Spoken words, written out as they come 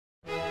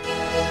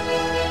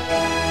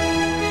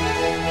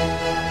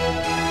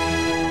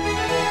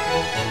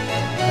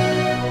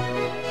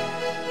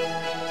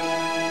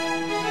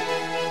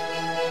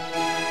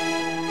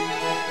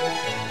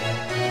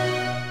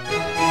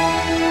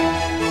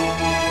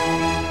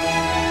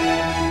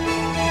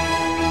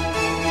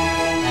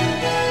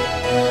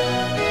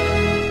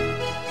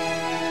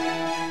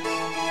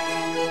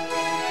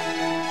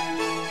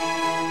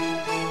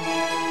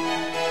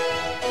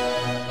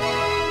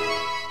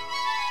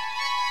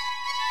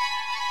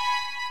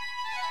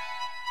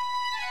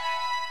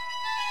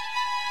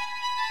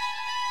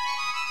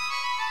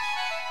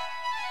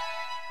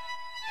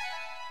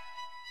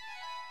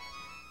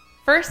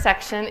first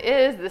section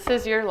is This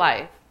Is Your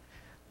Life.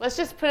 Let's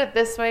just put it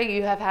this way,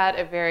 you have had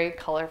a very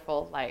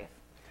colorful life.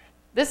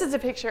 This is a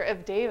picture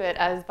of David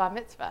at his bar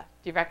mitzvah.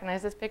 Do you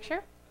recognize this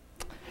picture?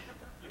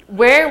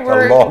 Where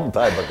were A long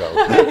time ago.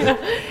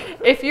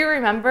 If you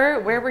remember,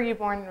 where were you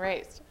born and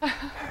raised?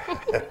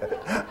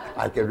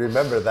 I can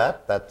remember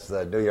that. That's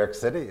New York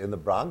City, in the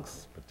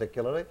Bronx,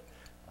 particularly,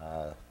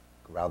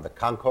 around the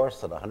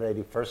concourse at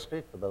 181st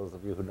Street, for those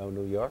of you who know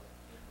New York.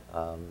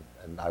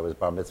 And I was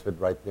bar mitzvahed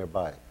right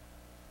nearby.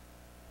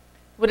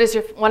 What is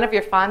one of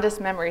your fondest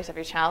memories of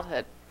your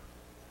childhood?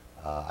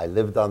 I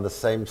lived on the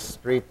same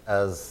street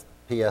as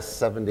PS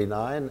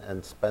 79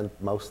 and spent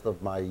most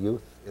of my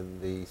youth in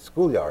the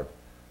schoolyard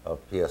of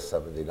PS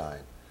 79.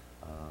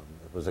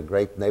 It was a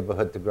great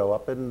neighborhood to grow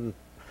up in.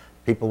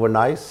 People were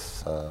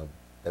nice.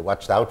 They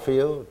watched out for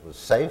you. It was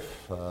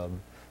safe.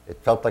 It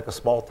felt like a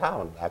small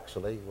town,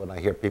 actually, when I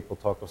hear people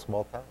talk of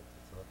small towns.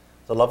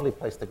 It's a lovely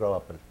place to grow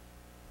up in.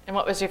 And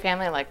what was your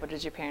family like? What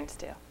did your parents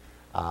do?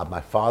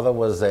 My father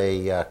was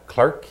a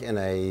clerk in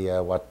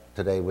a what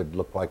today would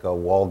look like a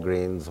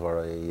Walgreens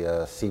or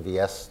a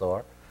CVS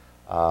store.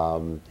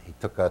 He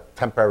took a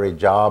temporary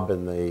job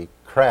in the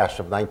crash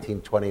of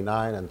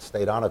 1929 and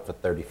stayed on it for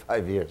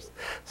 35 years.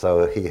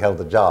 So he held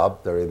a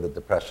job during the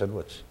Depression,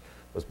 which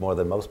was more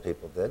than most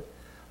people did.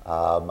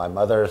 My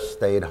mother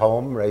stayed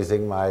home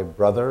raising my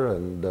brother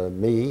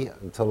and me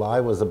until I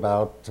was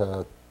about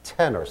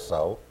 10 or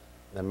so.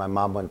 Then my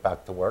mom went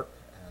back to work,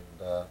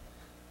 and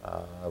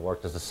I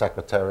worked as a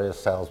secretary, a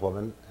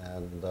saleswoman,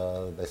 and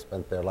they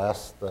spent their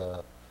last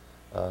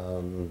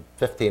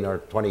 15 or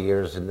 20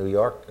 years in New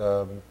York,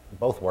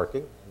 both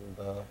working. And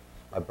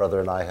my brother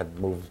and I had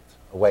moved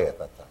away at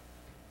that time.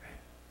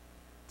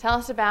 Tell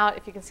us about,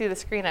 if you can see the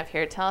screen up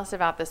here, tell us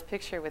about this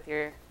picture with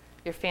your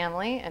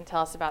family, and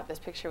tell us about this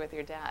picture with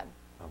your dad.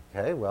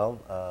 Okay, well,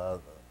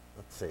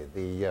 let's see.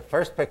 The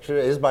first picture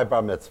is my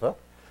bar mitzvah.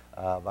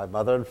 My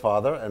mother and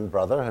father and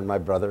brother, and my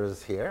brother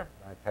is here.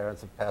 My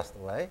parents have passed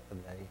away,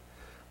 and they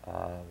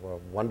were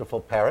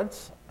wonderful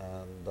parents,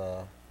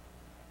 and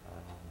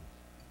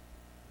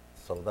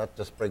so that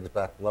just brings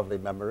back lovely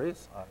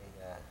memories.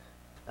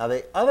 Now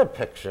the other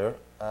picture,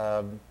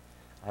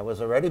 I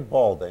was already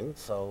balding,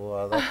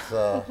 so that's,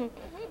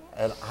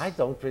 and I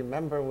don't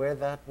remember where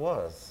that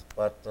was,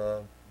 but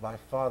my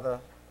father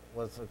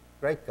was a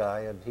great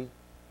guy, and he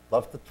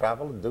loved to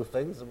travel and do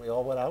things, and we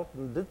all went out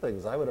and did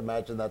things. I would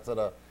imagine that's at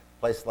a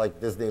place like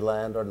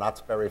Disneyland or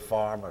Knott's Berry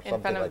Farm or something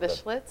like that. In front of the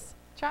Schlitz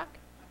truck?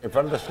 In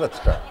front of the Schlitz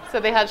truck. So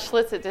they had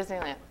Schlitz at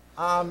Disneyland.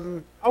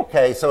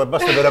 Okay, so it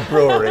must have been a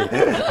brewery.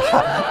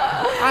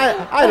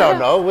 I don't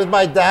know. With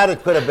my dad,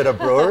 it could have been a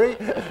brewery.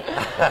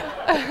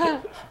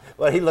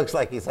 Well, he looks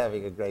like he's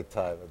having a great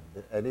time,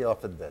 and he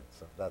often did.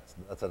 So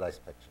that's a nice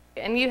picture.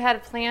 And you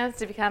had plans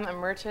to become a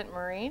merchant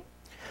marine?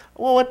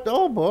 Well,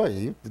 oh boy,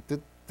 you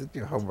did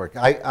your homework.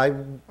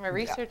 I'm a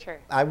researcher.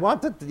 I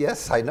wanted to,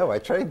 yes, I know. I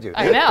trained you.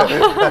 I know.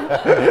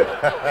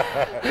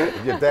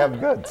 You're damn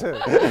good too.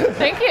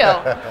 Thank you.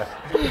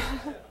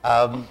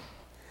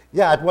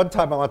 Yeah, at one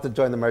time I wanted to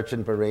join the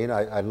Merchant Marine.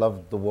 I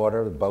loved the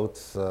water, the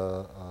boats,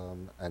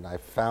 and I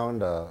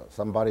found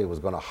somebody who was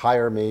going to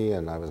hire me,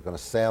 and I was going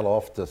to sail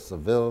off to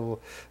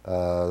Seville,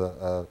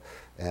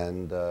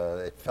 and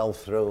it fell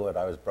through, and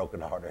I was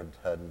brokenhearted,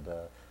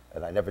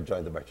 and I never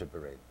joined the Merchant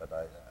Marine. But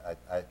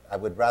I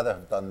would rather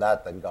have done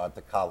that than gone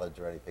to college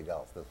or anything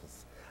else.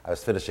 I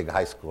was finishing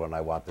high school, and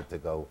I wanted to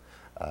go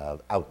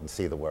out and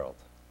see the world.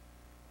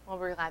 Well,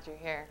 we're glad you're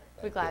here.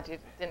 We're glad you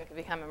didn't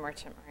become a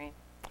Merchant Marine.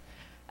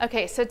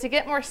 Okay, so to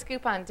get more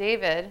scoop on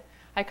David,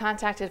 I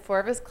contacted 4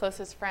 of his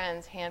closest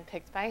friends,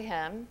 handpicked by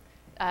him,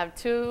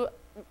 two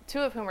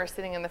of whom are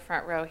sitting in the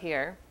front row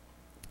here.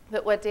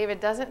 But what David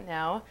doesn't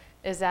know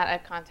is that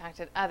I've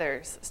contacted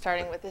others,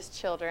 starting with his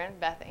children,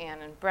 Beth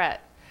Ann and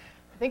Brett.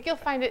 I think you'll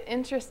find it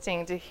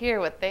interesting to hear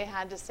what they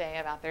had to say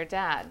about their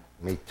dad.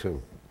 Me too.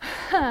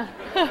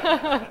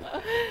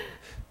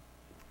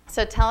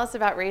 So tell us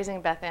about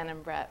raising Beth Ann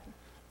and Brett.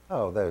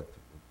 Oh, they're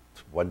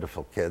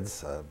wonderful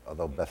kids,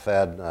 although Beth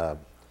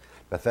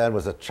Ann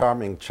was a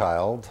charming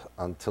child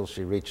until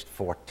she reached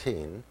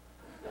 14,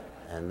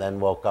 and then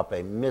woke up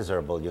a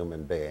miserable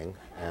human being.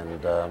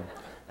 And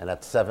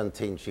at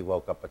 17, she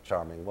woke up a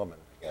charming woman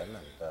again,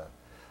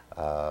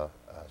 and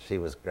she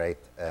was great.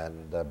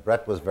 And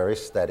Brett was very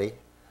steady,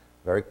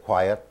 very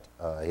quiet.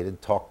 He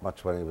didn't talk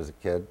much when he was a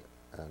kid,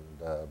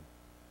 and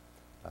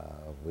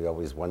we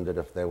always wondered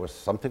if there was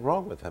something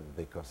wrong with him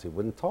because he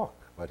wouldn't talk.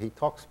 But he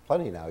talks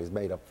plenty now. He's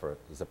made up for it.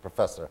 He's a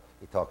professor.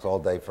 He talks all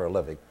day for a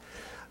living.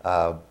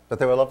 But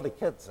they were lovely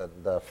kids,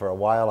 and for a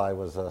while I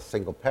was a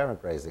single parent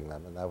raising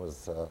them, and that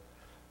was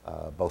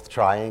both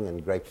trying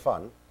and great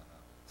fun.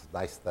 It's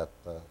nice that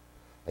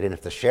I didn't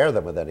have to share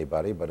them with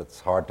anybody, but it's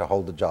hard to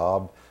hold a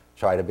job,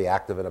 try to be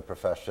active in a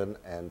profession,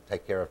 and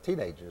take care of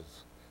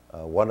teenagers,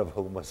 one of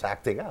whom was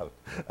acting out.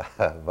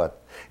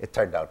 But it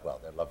turned out well.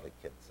 They're lovely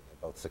kids, and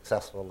they're both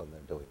successful, and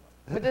they're doing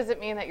well. What does it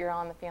mean that you're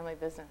all in the family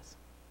business?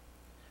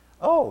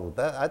 Oh,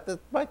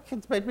 my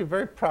kids made me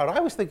very proud. I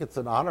always think it's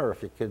an honor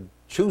if your kid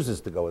chooses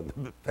to go into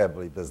the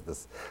family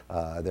business.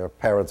 There are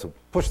parents who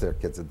push their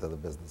kids into the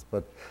business.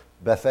 But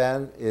Beth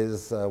Ann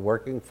is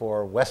working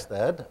for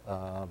WestEd,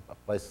 a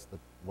place that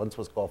once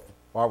was called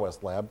Far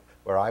West Lab,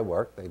 where I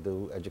work. They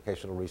do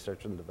educational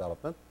research and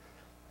development.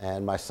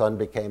 And my son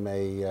became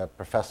a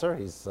professor.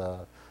 He's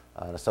an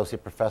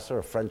associate professor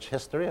of French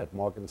history at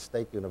Morgan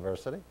State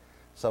University.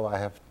 So I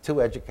have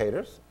two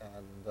educators,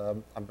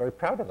 and I'm very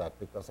proud of that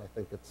because I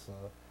think it's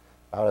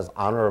about as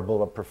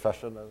honorable a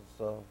profession as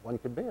one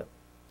could be in.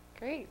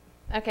 Great.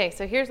 Okay,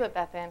 so here's what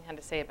Beth Ann had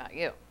to say about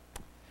you.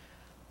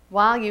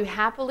 While you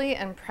happily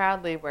and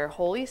proudly wear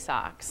holey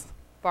socks,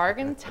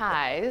 bargain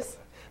ties,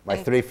 my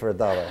 $3 for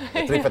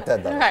 $1, 3 for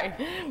 $10. Right,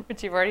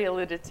 which you've already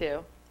alluded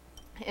to,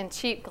 and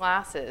cheap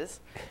glasses.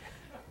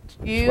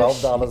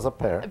 $12 a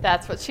pair.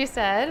 That's what she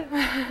said.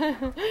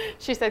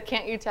 She said,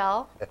 "Can't you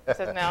tell?" I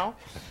said, "No."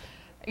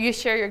 You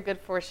share your good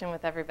fortune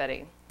with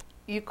everybody.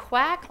 You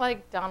quack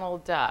like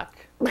Donald Duck.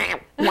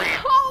 Hey,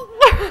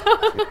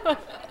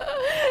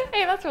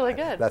 that's really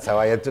good. That's how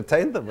I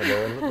entertained them when they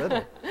were in the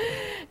middle.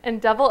 And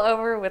double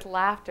over with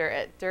laughter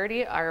at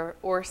dirty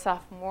or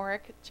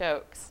sophomoric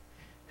jokes.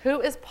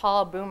 Who is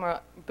Paul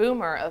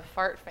Boomer of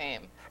fart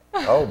fame?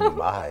 Oh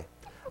my.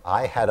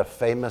 I had a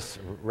famous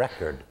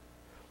record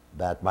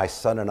that my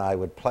son and I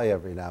would play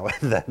every now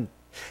and then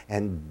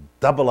and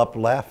double up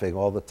laughing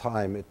all the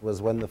time. It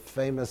was when the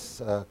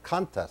famous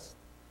contest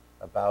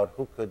about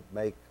who could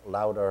make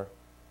louder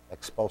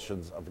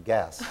expulsions of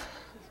gas.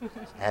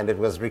 And it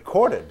was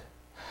recorded.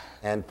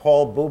 And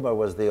Paul Boomer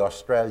was the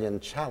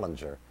Australian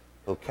challenger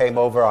who came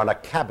over on a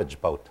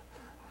cabbage boat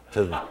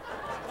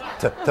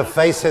to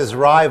face his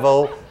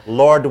rival,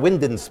 Lord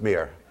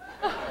Windensmere.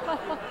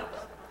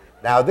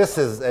 Now this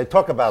is,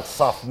 talk about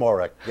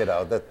sophomoric, you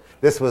know,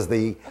 this was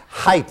the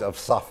height of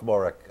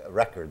sophomoric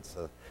records.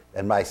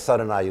 And my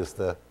son and I used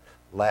to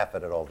laugh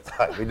at it all the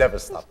time. We never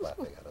stopped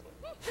laughing at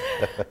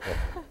it.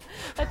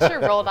 That sure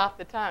rolled off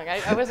the tongue.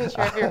 I wasn't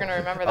sure if you were going to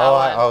remember that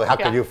one. Oh, how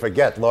could you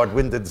forget Lord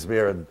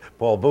Windensmere and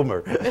Paul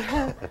Boomer?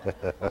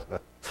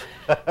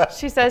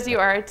 She says you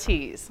are a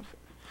tease.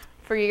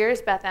 For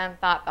years, Beth Ann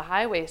thought the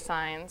highway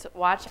signs,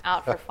 "Watch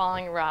out for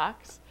falling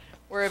rocks,"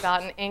 were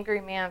about an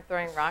angry man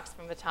throwing rocks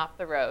from the top of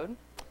the road.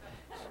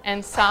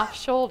 And soft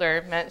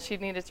shoulder meant she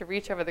needed to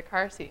reach over the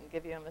car seat and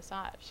give you a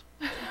massage.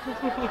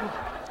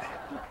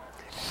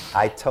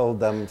 I told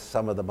them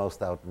some of the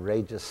most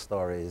outrageous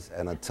stories,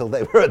 and until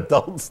they were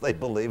adults, they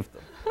believed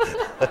them.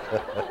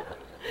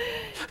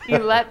 You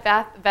let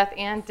Beth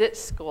Ann ditch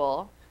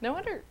school. No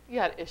wonder you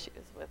had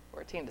issues with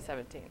 14 to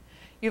 17.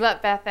 You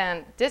let Beth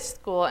Ann ditch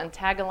school and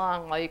tag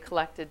along while you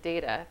collected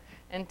data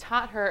and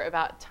taught her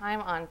about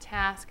time on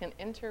task and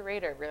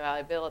inter-rater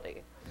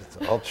reliability. It's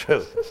all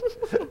true.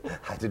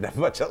 I didn't have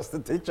much else to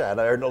teach. I had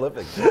to earn a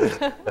living.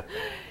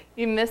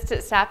 You missed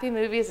at sappy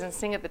movies and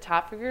sing at the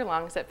top of your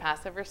lungs at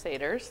Passover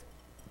Seders.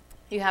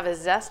 You have a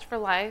zest for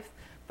life,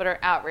 but are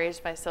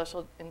outraged by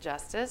social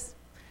injustice.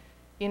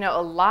 You know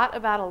a lot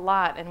about a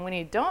lot, and when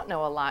you don't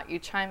know a lot, you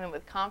chime in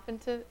with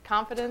confidence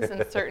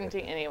and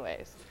certainty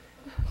anyways.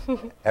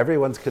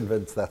 Everyone's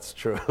convinced that's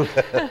true.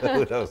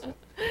 Who knows?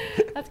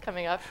 That's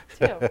coming up,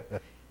 too.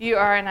 You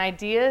are an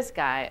ideas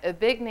guy, a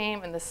big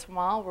name in the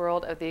small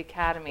world of the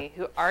academy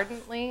who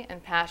ardently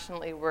and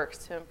passionately works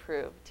to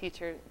improve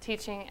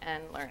teaching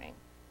and learning.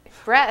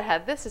 Brett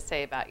had this to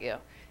say about you.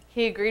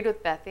 He agreed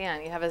with Beth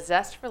Ann. You have a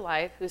zest for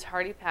life whose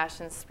hearty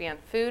passions span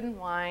food and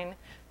wine,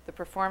 the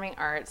performing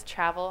arts,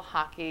 travel,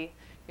 hockey,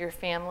 your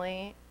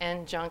family,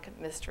 and junk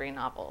mystery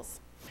novels.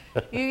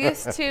 You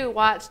used to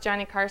watch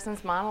Johnny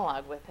Carson's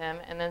monologue with him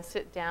and then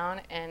sit down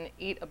and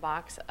eat a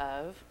box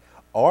of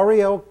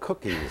Oreo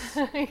cookies.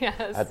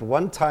 Yes. At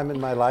one time in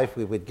my life,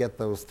 we would get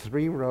those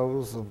 3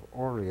 rows of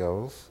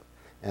Oreos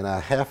and a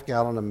half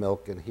gallon of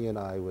milk, and he and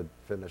I would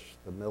finish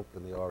the milk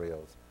and the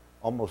Oreos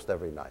almost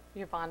every night.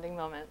 Your bonding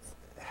moments.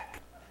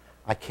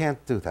 I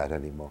can't do that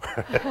anymore.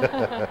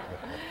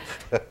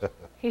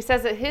 He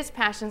says that his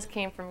passions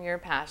came from your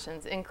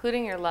passions,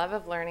 including your love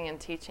of learning and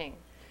teaching.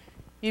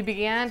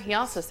 He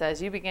also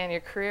says, you began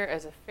your career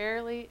as a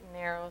fairly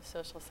narrow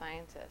social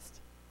scientist.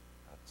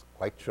 That's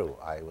quite true.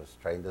 I was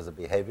trained as a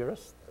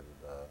behaviorist and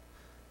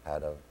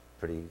had a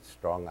pretty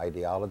strong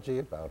ideology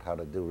about how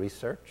to do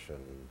research and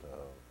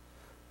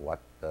what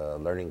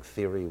learning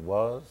theory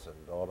was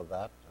and all of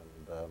that.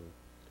 And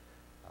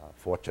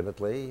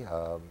fortunately,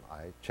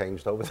 I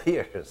changed over the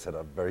years, and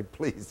I'm very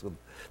pleased with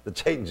the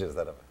changes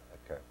that have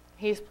occurred.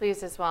 He's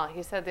pleased as well.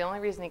 He said the only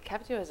reason he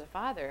kept you as a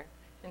father,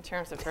 in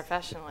terms of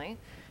professionally,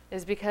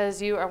 is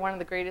because you are one of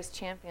the greatest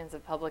champions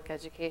of public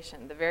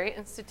education, the very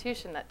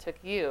institution that took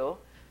you,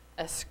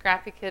 a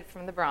scrappy kid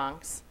from the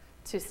Bronx,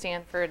 to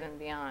Stanford and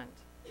beyond.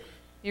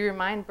 You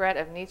remind Brett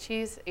of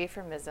Nietzsche's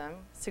aphorism,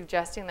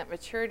 suggesting that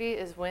maturity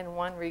is when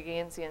one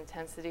regains the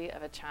intensity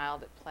of a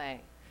child at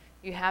play.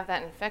 You have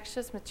that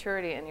infectious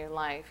maturity in your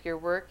life, your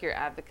work, your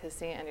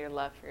advocacy, and your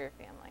love for your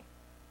family.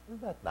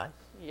 Isn't that nice?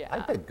 Yeah. I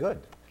did good.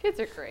 Kids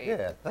are great.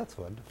 Yeah, that's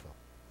wonderful.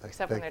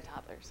 Except when they're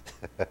toddlers.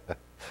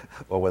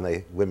 or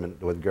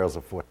when girls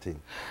are 14.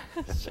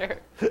 Sure.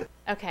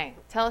 Okay,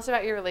 tell us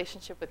about your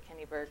relationship with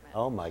Kenny Bergman.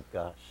 Oh my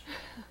gosh.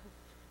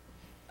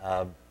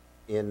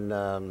 In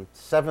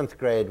 7th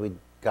grade, we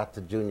got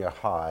to junior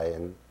high,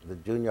 and the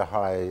junior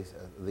high,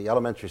 the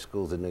elementary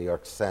schools in New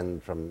York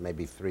send from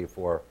maybe 3 or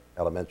 4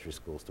 elementary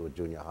schools to a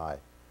junior high.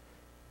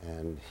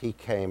 And he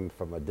came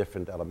from a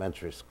different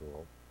elementary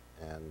school,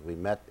 and we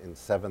met in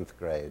 7th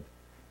grade.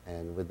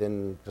 And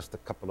within just a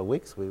couple of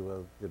weeks, we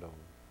were,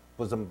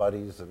 bosom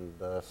buddies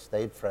and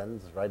stayed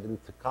friends right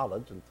into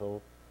college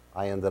until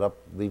I ended up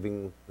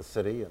leaving the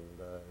city and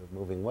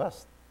moving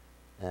west.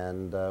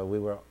 And we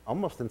were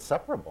almost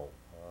inseparable.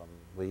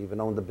 We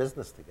even owned a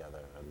business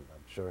together, and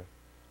I'm sure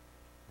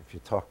if you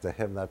talk to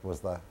him, that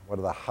was one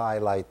of the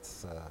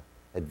highlights,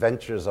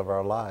 adventures of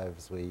our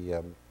lives.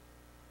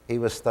 He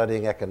was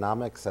studying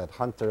economics at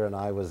Hunter, and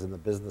I was in the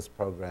business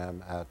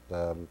program at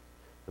the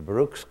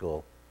Baruch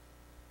School.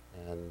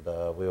 And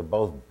we were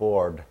both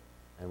bored,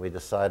 and we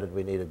decided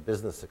we needed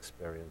business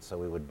experience, so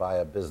we would buy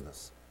a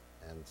business.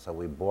 And so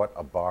we bought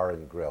a bar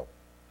and grill.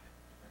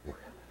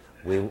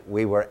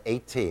 We were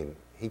 18.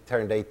 He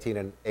turned 18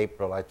 in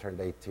April, I turned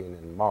 18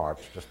 in March,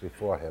 just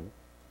before him,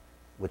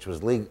 which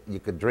was legal. You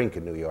could drink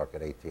in New York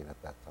at 18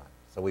 at that time.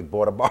 So we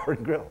bought a bar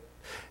and grill,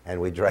 and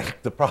we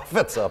drank the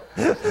profits up.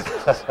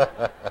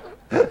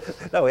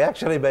 No, we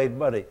actually made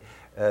money,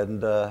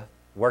 and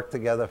worked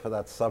together for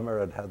that summer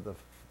and had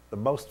the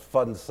most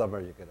fun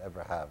summer you could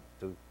ever have.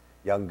 2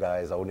 young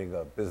guys owning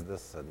a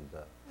business, and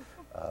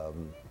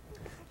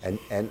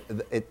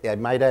I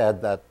might add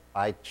that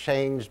I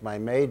changed my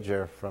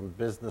major from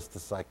business to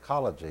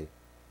psychology,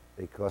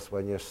 because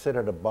when you sit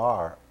at a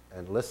bar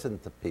and listen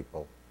to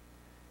people,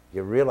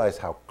 you realize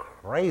how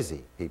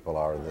crazy people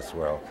are in this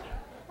world.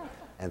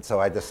 And so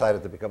I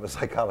decided to become a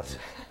psychologist.